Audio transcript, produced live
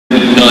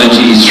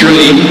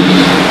93,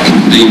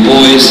 the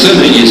boys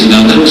 13 years and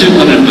under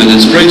 200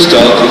 metres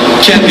freestyle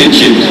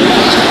championship.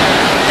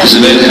 This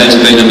event has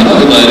been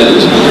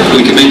amalgamated.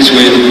 We commence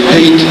with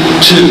Heat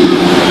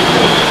 2.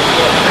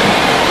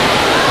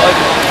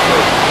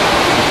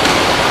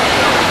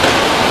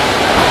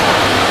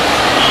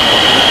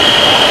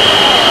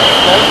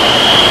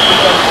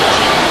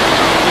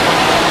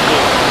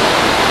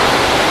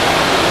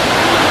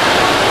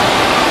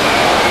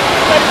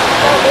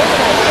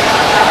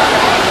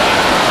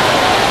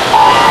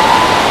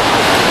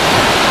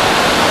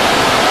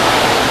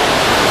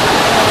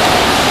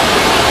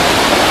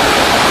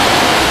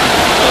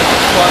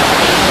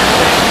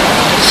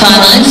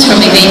 Finalists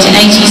from event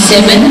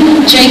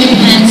 87, Jacob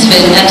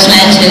Hansford,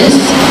 Atlantis,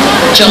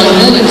 John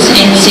Woods,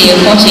 NC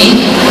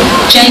Aquatic,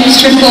 James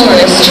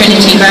Treforis,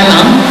 Trinity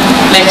Grammar,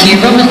 Matthew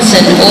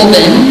Robinson,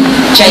 Auburn,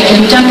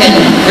 Jacob Duggan,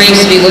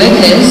 Revesby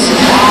Workers,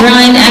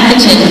 Brian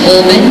Atherton,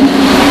 Auburn,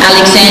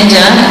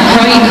 Alexander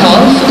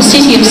Kroikov,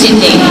 City of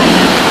Sydney.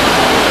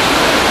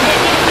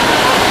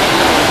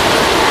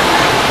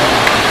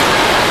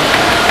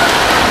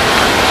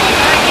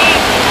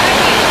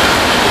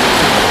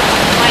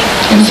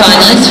 And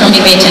finalists from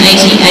event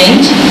 88,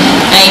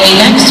 Amy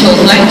Maxwell,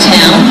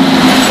 Blacktown,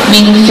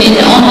 Ming Fin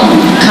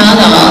Ong,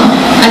 Carlisle,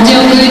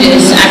 Adele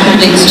Gudas,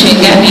 Aquablitz,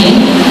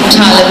 Toongabbie,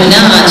 Tyler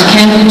Bernard,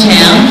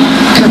 Campbelltown,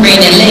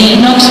 Karina Lee,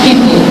 Knox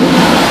Pimple.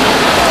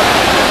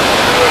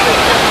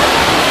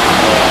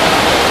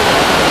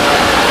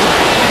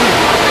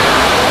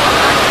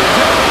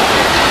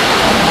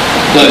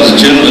 Ladies and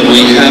gentlemen,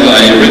 we have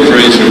a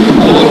referee's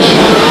report.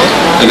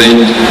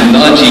 Event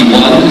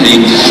 91,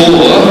 Heat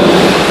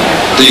 4.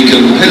 The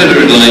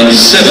competitor in lane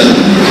 7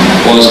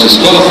 was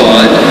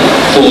disqualified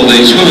for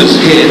the swimmer's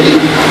head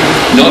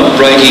not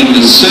breaking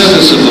the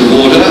surface of the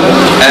water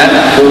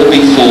at or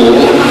before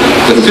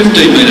the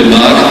 15-metre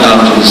mark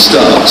after the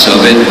start. So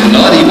event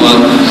 91,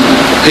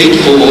 Heat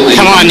 4, the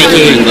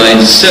competitor in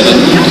lane 7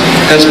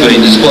 has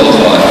been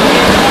disqualified.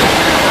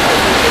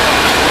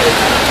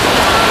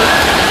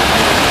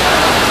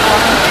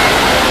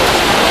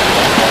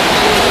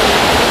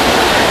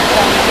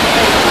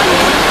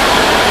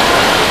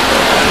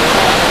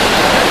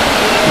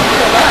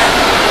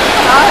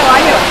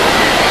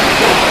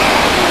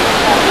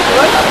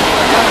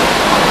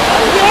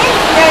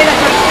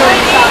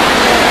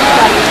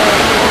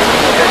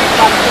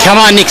 Come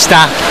on, Nick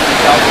Star.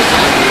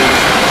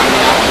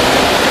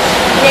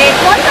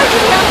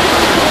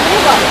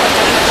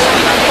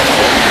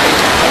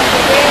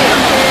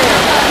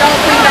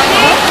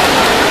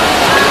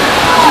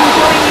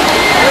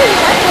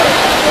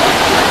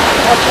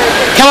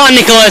 Come on,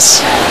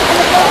 Nicholas.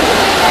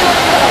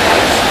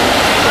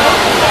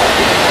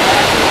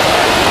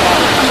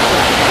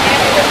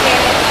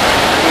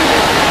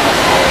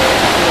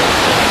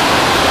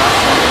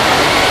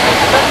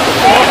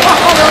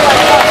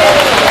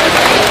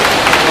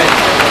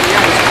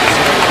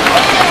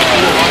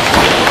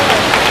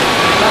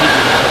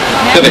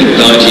 Event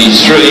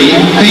 93,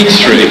 Heat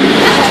 3.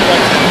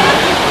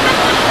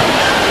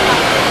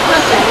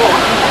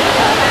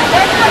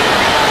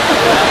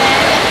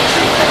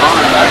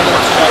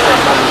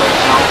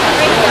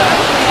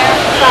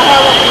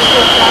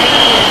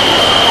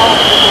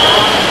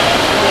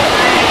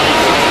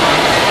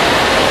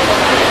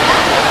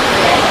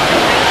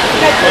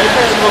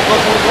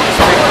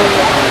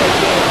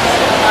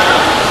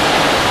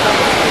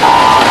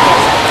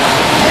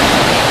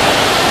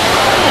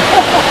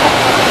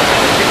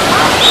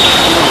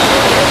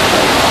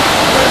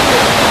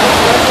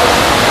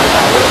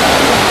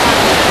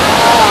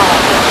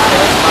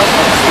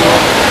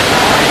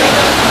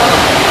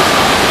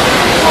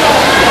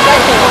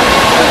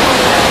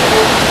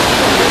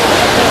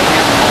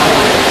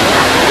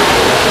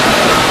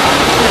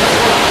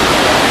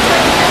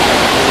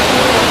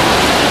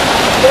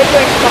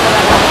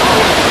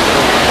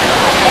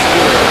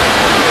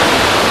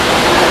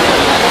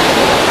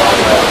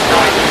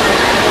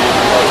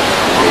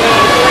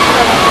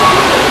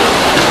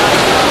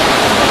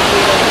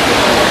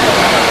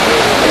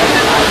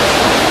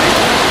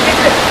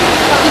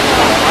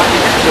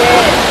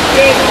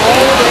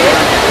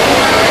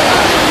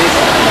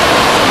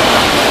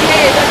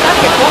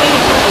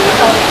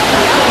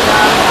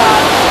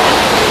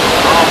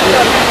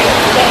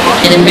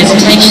 In the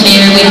presentation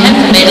area we have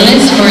the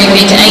medalists for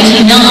event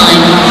 89.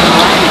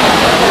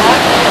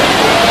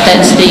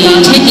 That's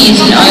the 10 years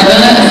and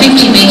over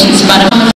 50 metres butterfly.